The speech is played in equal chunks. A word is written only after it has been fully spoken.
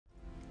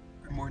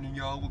morning,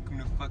 y'all. Welcome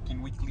to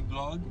fucking weekly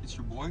vlog. It's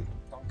your boy,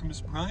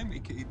 Tonka Prime,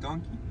 aka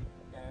Donkey.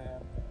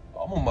 And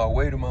I'm on my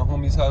way to my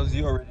homie's house.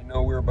 You already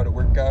know we're about to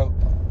work out.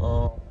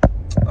 I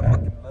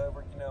fucking love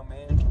working out,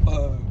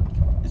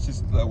 man. It's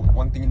just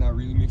one thing that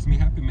really makes me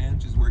happy, man.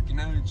 Just working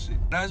out and shit.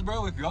 Guys,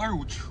 bro, if y'all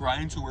are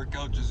trying to work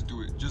out, just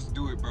do it. Just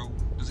do it, bro.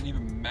 Doesn't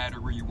even matter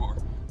where you are.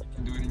 You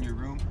can do it in your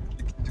room.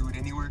 You can do it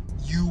anywhere.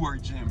 You are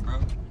gym, bro.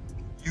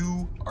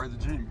 You are the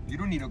gym. You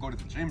don't need to go to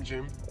the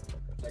gym.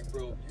 Like,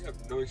 bro, you have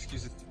no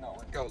excuses to not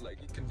work out.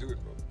 Like, you can do it,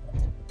 bro.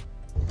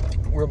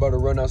 We're about to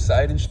run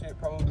outside and shit,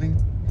 probably.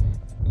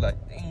 Like,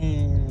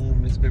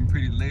 damn, it's been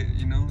pretty late,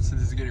 you know?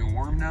 Since it's getting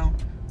warm now,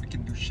 we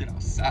can do shit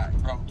outside,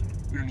 bro.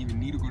 We don't even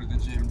need to go to the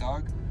gym,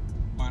 dog.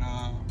 But,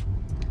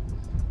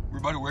 we're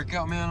about to work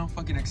out, man. I'm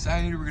fucking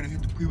excited. We're gonna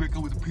hit the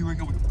pre-workout with the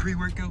pre-workout with the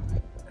pre-workout.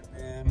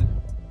 And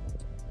then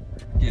we're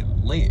gonna get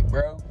lit,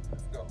 bro.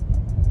 Let's go.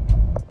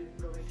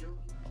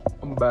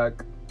 I'm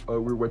back.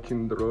 We're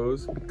watching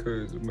Dross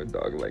because my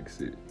dog likes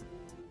it.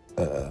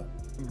 And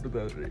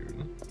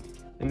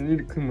I need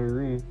to clean my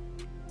room.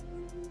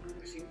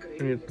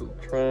 I need to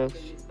trash.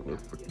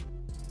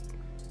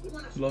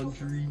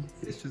 Laundry.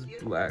 It's just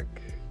black.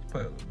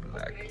 Pile of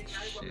black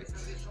shit.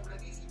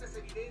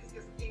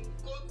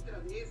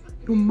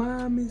 No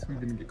mames. We're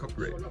gonna get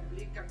copyright.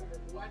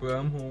 But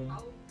I'm home.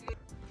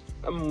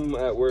 I'm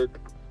at work.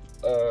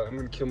 I'm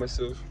gonna kill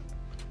myself.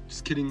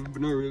 Just kidding,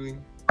 but not really.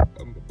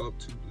 I'm about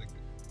to, like,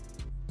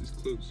 this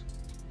close.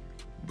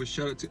 But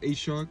shout out to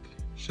A-Shock.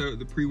 Shout out to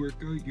the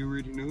pre-workout. You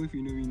already know. If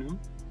you know, you know.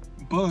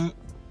 But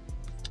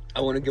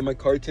I want to get my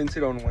car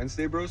tinted on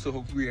Wednesday, bro. So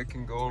hopefully I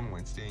can go on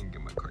Wednesday and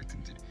get my car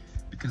tinted.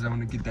 Because I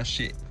want to get that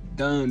shit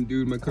done,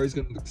 dude. My car's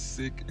gonna look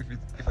sick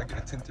if I get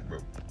it tinted, bro.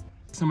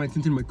 Last time I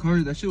tinted my car,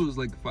 that shit was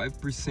like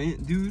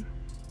 5%, dude.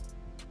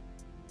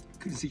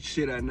 Couldn't see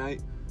shit at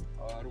night.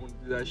 I don't want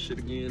to do that shit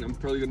again. I'm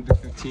probably gonna do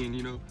 15,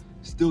 you know.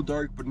 Still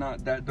dark, but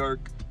not that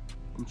dark.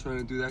 I'm trying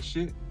to do that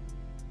shit.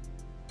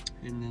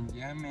 And then,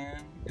 yeah,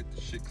 man, get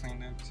the shit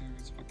cleaned up too.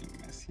 It's fucking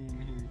messy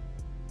in here.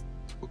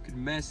 It's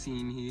fucking messy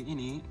in here,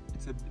 innit?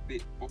 It's a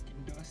bit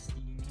fucking dusty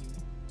in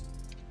here.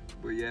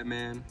 But yeah,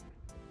 man,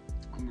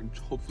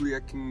 hopefully I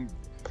can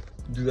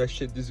do that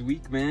shit this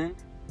week, man.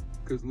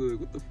 Cause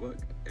look, what the fuck?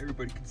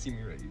 Everybody can see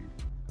me right here.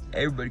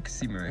 Everybody can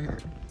see me right here.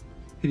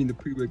 Hitting the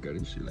pre-workout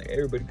and shit, like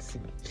everybody can see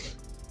me.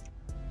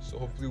 So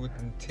hopefully with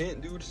the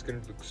tint, dude, it's gonna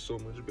look so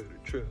much better.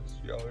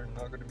 Trust, y'all are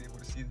not gonna be able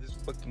to see this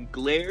fucking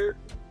glare.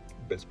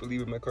 Best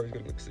believe it, my car is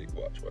gonna look sick.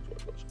 Watch.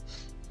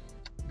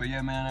 But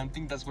yeah, man, I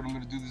think that's what I'm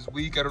gonna do this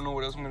week. I don't know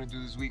what else I'm gonna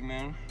do this week,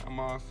 man. I'm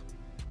off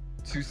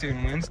Tuesday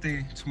and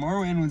Wednesday.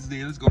 Tomorrow and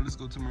Wednesday. Let's go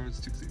tomorrow. It's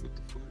Tuesday. What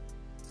the fuck?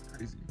 It's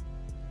crazy.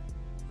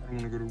 I don't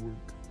wanna go to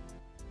work.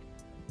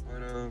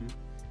 But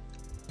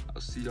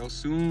I'll see y'all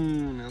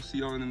soon. I'll see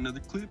y'all in another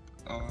clip.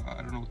 I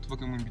don't know what the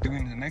fuck I'm gonna be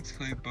doing in the next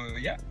clip,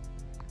 but yeah.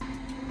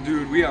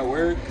 Dude, we at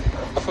work.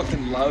 I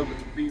fucking love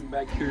being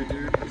back here,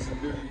 dude. This is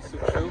literally so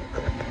chill.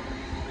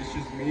 It's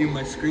just me and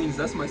my screens.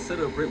 That's my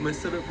setup, right? My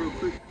setup real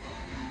quick.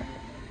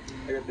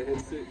 I got the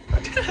headset.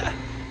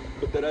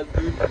 Put that out,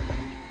 dude.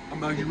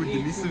 I'm out here with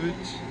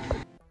Denisovich.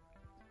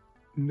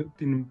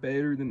 Nothing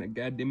better than a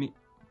goddamn it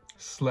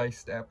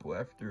sliced apple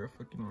after a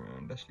fucking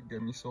round. That shit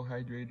got me so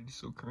hydrated,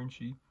 so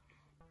crunchy.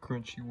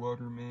 Crunchy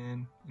water,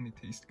 man. And it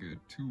tastes good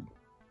too.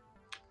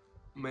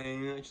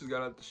 Man, I just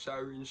got out the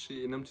shower and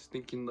shit, and I'm just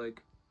thinking,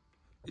 like,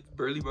 it's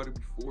barely about to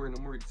be 4 and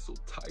I'm already so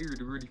tired.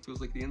 It already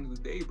feels like the end of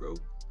the day, bro.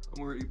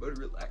 I'm already about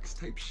to relax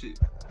type shit.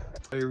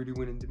 I already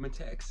went and did my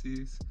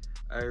taxes.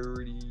 I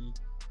already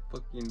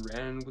fucking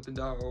ran with the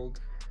dog.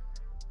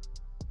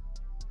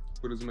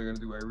 What else am I gonna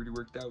do? I already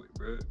worked out,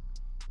 bro.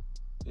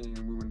 And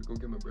we went to go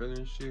get my brother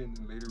and shit, and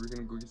then later we're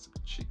gonna go get some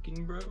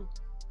chicken, bro.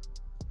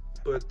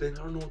 But then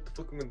I don't know what the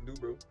fuck I'm gonna do,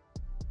 bro.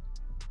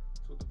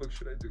 So what the fuck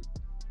should I do?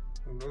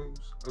 Who knows?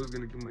 I was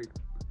gonna get my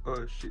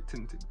shit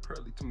tinted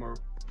probably tomorrow.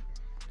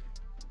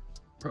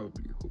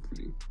 Probably,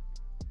 hopefully.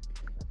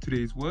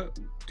 Today's what?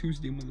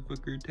 Tuesday,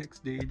 motherfucker. Tax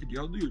day. Did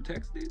y'all do your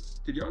tax days?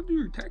 Did y'all do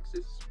your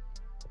taxes?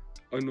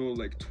 I know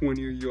like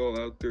 20 of y'all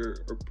out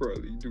there are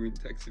probably doing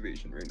tax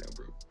evasion right now,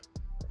 bro.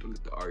 Don't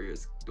let the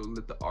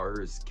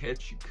IRS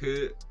catch you,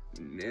 cut.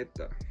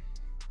 Neta.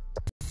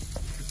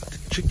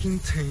 Chicken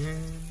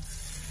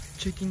tins.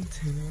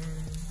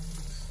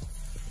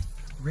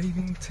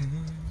 Raving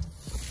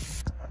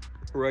tins.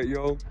 Alright,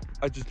 y'all.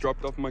 I just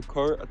dropped off my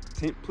car at the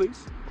tent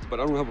place, but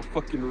I don't have a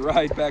fucking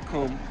ride back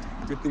home.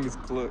 Good thing it's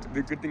closed.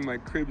 The good thing my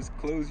crib is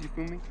closed, you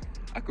feel me?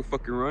 I could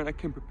fucking run. I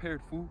came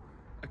prepared, fool.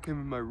 I came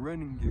in my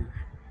running gear.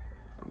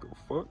 I don't give a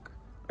fuck.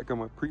 I got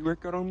my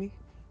pre-workout on me.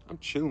 I'm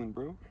chilling,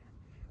 bro.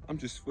 I'm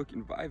just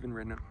fucking vibing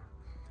right now.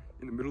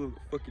 In the middle of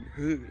the fucking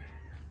hood.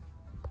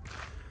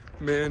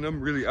 Man,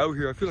 I'm really out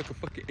here. I feel like a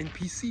fucking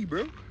NPC,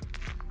 bro.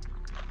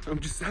 I'm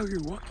just out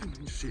here walking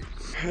and shit.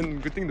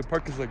 And good thing the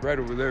park is like right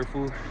over there,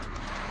 fool.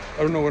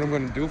 I don't know what I'm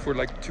gonna do for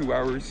like 2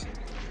 hours.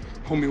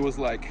 Homie was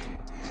like,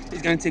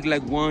 it's gonna take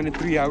like 1 to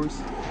 3 hours.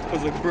 I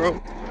was like, bro,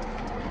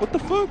 what the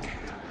fuck?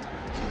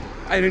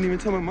 I didn't even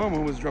tell my mom I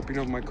was dropping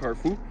off my car,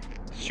 fool.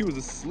 She was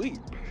asleep.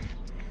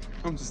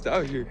 I'm just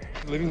out here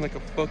living like a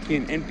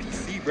fucking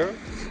NPC, bro.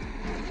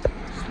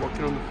 Just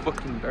walking on the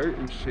fucking dirt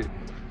and shit.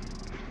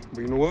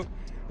 But you know what?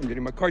 I'm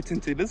getting my car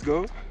tinted. Let's go.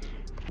 I'm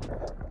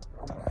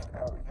just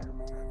out here,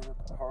 man, at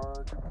the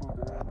park.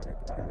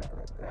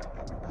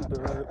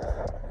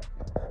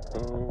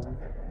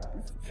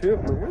 It's chill,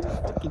 man. We're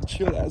fucking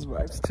chill ass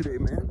vibes today,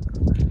 man.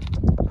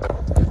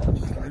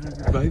 Just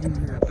literally vibing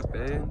here at the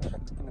bench,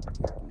 looking at the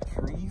fucking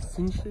trees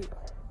and shit.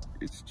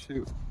 It's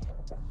chill.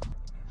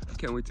 I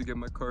can't wait to get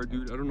my car,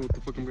 dude. I don't know what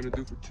the fuck I'm gonna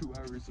do for 2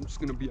 hours. I'm just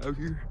gonna be out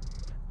here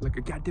like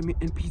a goddamn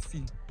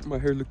NPC. My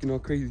hair looking all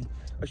crazy.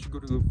 I should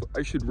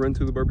run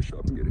to the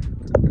barbershop and get a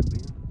haircut.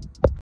 Goddamn.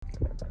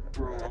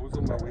 Bro, I was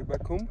on my way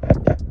back home,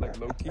 like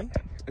low key,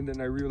 and then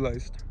I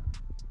realized,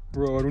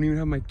 bro, I don't even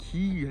have my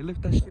key. I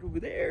left that shit over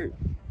there.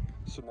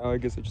 So now I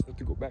guess I just have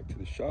to go back to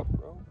the shop,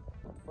 bro.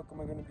 What the fuck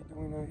am I gonna be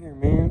doing out here,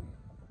 man?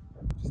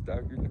 Just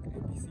out here like an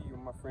NPC.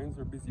 My friends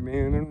are busy,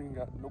 man. I don't even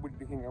got nobody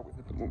to hang out with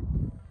at the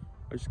moment.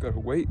 I just gotta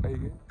wait, I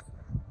guess.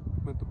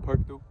 I'm at the park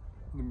though,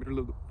 in the middle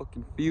of the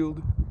fucking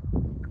field.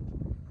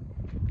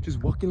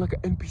 Just walking like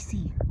an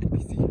NPC.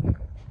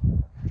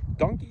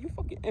 Donkey, you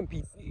fucking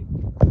NPC.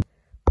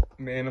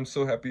 Man, I'm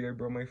so happy I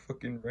brought my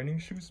fucking running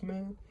shoes,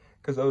 man.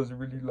 Cause I was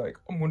really like,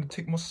 I'm gonna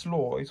take my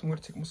slides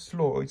with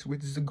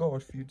the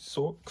Garfield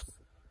socks.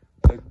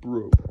 Like,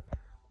 bro,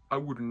 I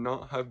would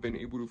not have been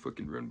able to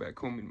fucking run back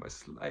home in my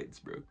slides,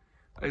 bro.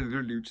 I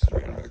literally just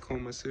ran back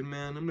home. I said,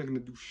 man, I'm not gonna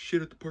do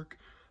shit at the park.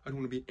 I don't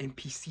want to be an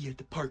NPC at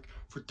the park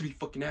for 3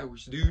 fucking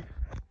hours, dude.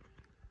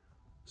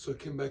 So I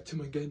came back to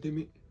my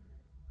goddamn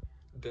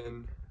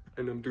den,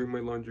 and I'm doing my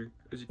laundry.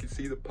 As you can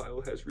see, the pile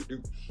has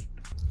reduced.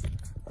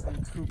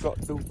 Who got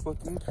the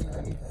fucking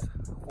keys?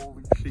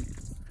 Holy shit.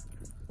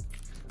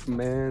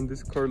 Man,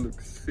 this car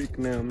looks sick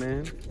now,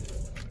 man.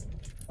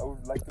 I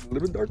would like it a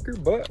little darker,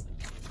 but...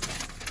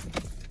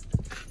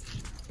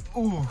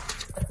 ooh.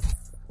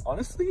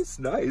 Honestly, it's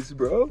nice,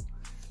 bro.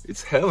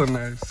 It's hella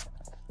nice.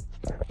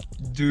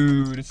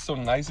 Dude, it's so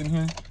nice in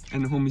here.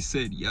 And the homie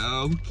said, yeah,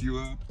 I'll hook you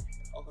up.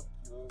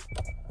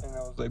 And I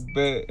was like,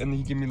 bet. And then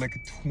he gave me like a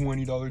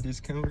 $20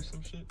 discount or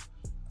some shit.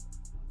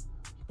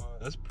 But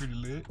that's pretty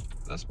lit.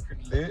 Let's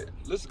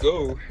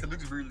go. It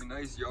looks really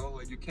nice, y'all.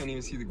 Like, you can't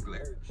even see the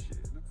glare and shit.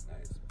 It looks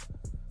nice.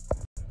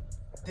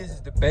 This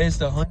is the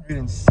best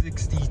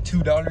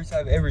 $162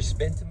 I've ever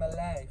spent in my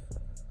life.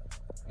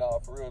 Nah,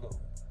 for real though.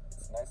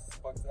 It's nice as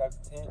fuck to have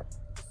the tint.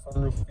 The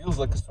sunroof feels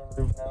like a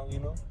sunroof now, you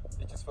know?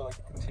 It just felt like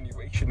a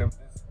continuation of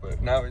this,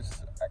 but now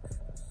it's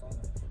actual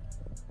sunroof.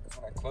 Because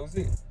when I close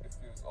it, it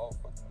feels all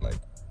fucking like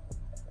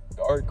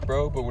dark,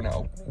 bro. But when I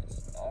open it,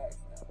 it's nice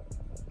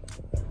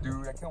now.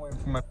 Dude, I can't wait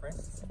for my friends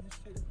to see this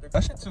shit.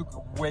 That shit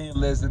took way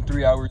less than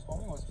 3 hours.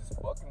 Homie was just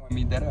fucking with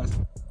me, deadass.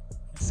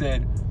 He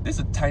said, this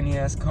is a tiny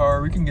ass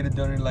car. We can get it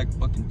done in like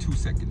fucking 2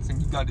 seconds. And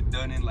he got it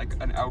done in like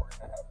an hour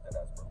and a half,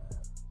 deadass, bro.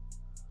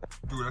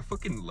 Dude, I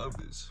fucking love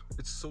this.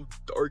 It's so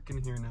dark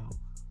in here now.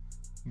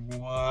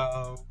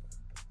 Wow.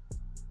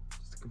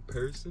 Just a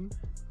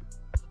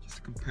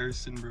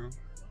comparison, bro.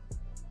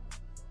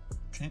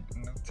 Tint,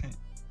 no tint.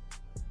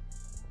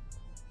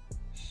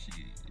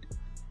 Shit.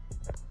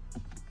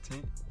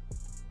 Tint,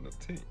 no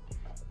tint.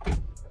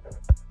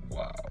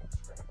 Wow.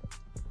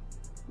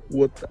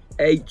 What the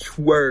H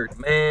word,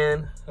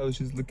 man? I was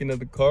just looking at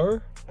the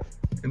car,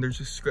 and there's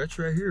a scratch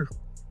right here.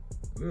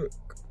 Look.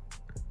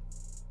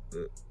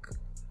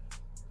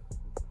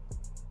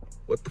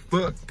 What the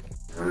fuck?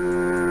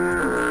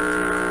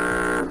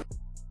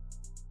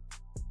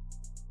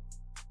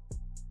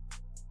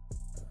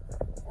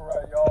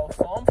 Alright, y'all.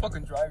 So I'm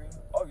fucking driving.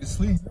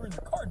 Obviously, you're in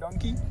the car,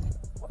 donkey.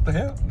 What the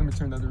hell? Let me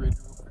turn down the radio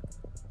real quick.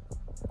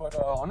 But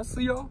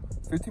honestly, y'all,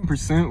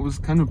 15% was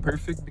kind of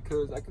perfect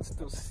because I can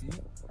still see.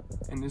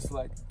 And it's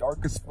like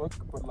dark as fuck,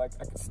 but like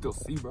I can still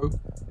see, bro.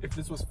 If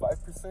this was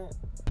 5%,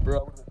 bro,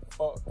 I would have been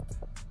fucked.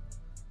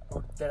 I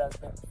would have dead ass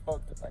been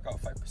fucked if I got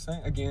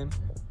 5% again.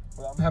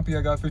 But I'm happy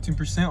I got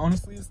 15%.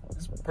 Honestly, it's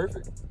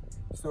perfect.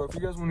 So if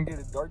you guys want to get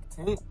a dark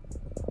tint,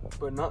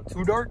 but not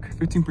too dark,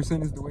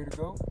 15% is the way to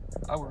go.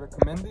 I would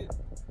recommend it.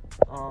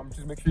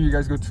 Just make sure you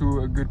guys go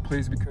to a good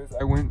place because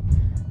I went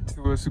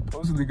to a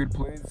supposedly good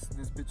place.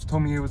 This bitch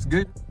told me it was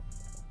good.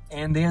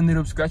 And they ended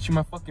up scratching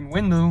my fucking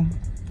window.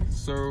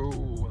 So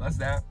that's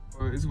that.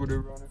 But it's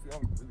whatever, honestly. I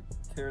don't really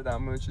care that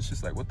much. It's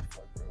just like, what the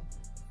fuck, bro?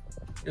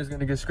 It's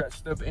gonna get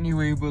scratched up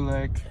anyway, but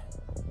like,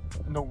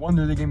 no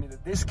wonder they gave me the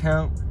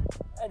discount.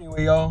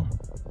 Anyway, y'all,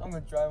 I'm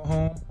gonna drive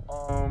home.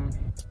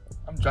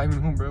 I'm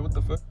driving home, bro. What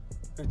the fuck?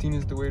 15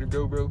 is the way to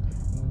go, bro.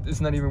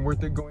 It's not even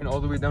worth it going all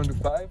the way down to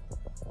 5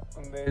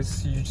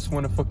 unless you just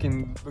want to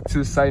fucking look to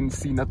the side and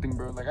see nothing,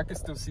 bro. Like, I can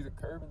still see the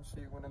curb and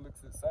shit when I look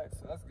to the side,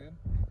 so that's good.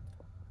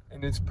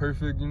 And it's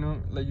perfect, you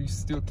know? Like, you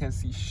still can't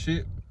see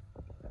shit.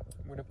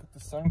 When I put the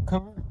sun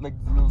cover, like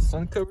the little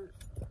sun cover,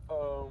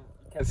 you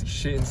can't see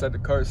shit inside the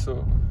car,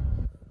 so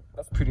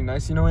that's pretty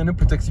nice, you know? And it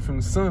protects you from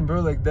the sun,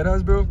 bro. Like,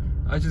 deadass, bro.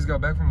 I just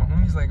got back from my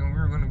homies, like, when we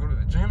were gonna go to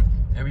the gym,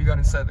 and we got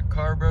inside the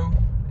car, bro.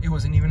 It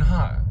wasn't even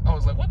hot. I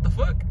was like, what the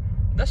fuck?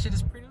 That shit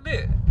is pretty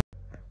lit.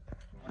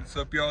 What's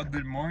up, y'all?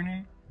 Good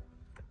morning.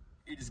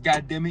 It is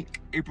goddamn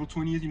April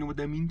 20th. You know what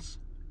that means?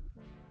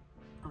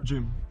 Go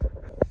gym.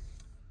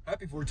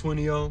 Happy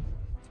 420, y'all.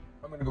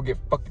 I'm gonna go get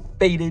fucking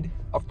faded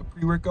off the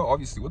pre-workout.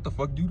 Obviously, what the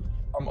fuck, dude?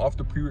 I'm off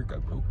the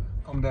pre-workout, bro.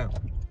 Calm down.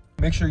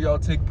 Make sure y'all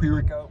take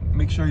pre-workout.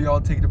 Make sure y'all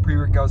take the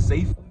pre-workout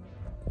safe.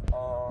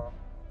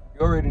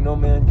 You already know,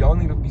 man. Y'all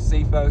need to be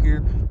safe out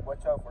here.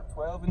 Watch out for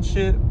 12 and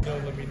shit. No,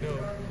 let me know.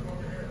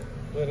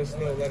 Let us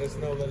know. Let us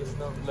know. Let us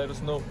know. Let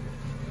us know.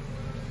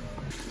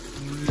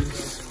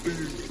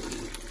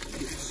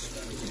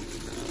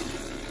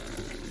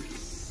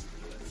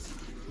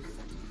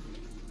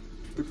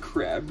 The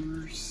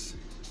crabbers.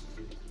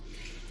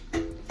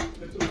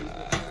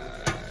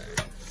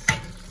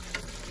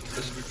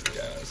 This looks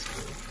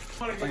gas,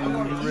 bro.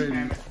 I'm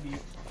ready.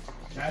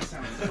 That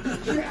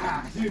sounds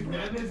yeah, dude,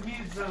 Nando's meat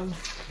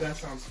that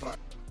sounds fun.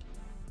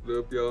 What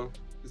up, y'all?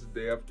 This is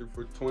the day after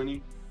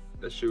 420.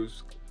 That shit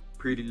was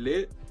pretty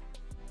lit.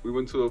 We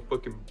went to a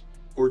fucking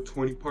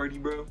 420 party,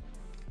 bro.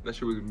 That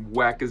shit was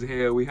whack as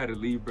hell. We had to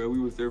leave, bro. We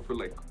was there for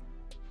like,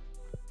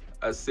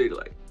 I'd say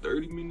like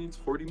 30 minutes,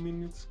 40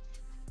 minutes.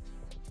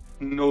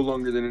 No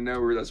longer than an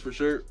hour, that's for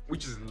sure. We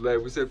just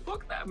left. We said,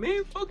 fuck that,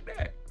 man, fuck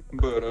that.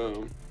 But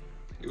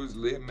it was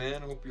lit,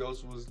 man. I hope you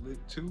also was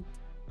lit too.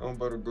 I'm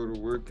about to go to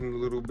work in a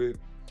little bit.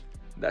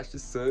 That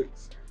just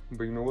sucks.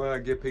 But you know what? I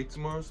get paid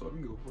tomorrow, so I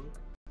can go fuck.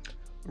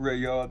 Alright,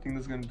 y'all. I think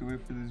that's gonna do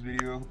it for this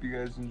video. I hope you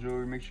guys enjoy.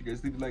 Make sure you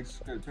guys leave a like,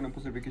 subscribe, turn on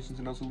post notifications,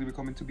 and also leave a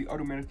comment to be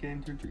automatically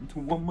entered into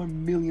 $1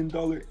 million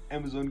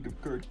Amazon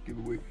gift card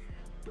giveaway.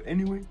 But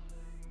anyway,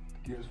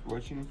 thank you guys for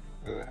watching.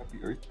 Happy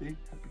Earth Day.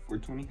 Happy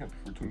 420. Happy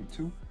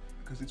 422.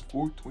 Because it's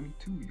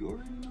 422. You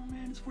already know,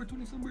 man. It's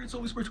 420 somewhere. It's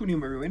always 420 in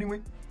my room.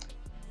 Anyway,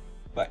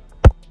 bye.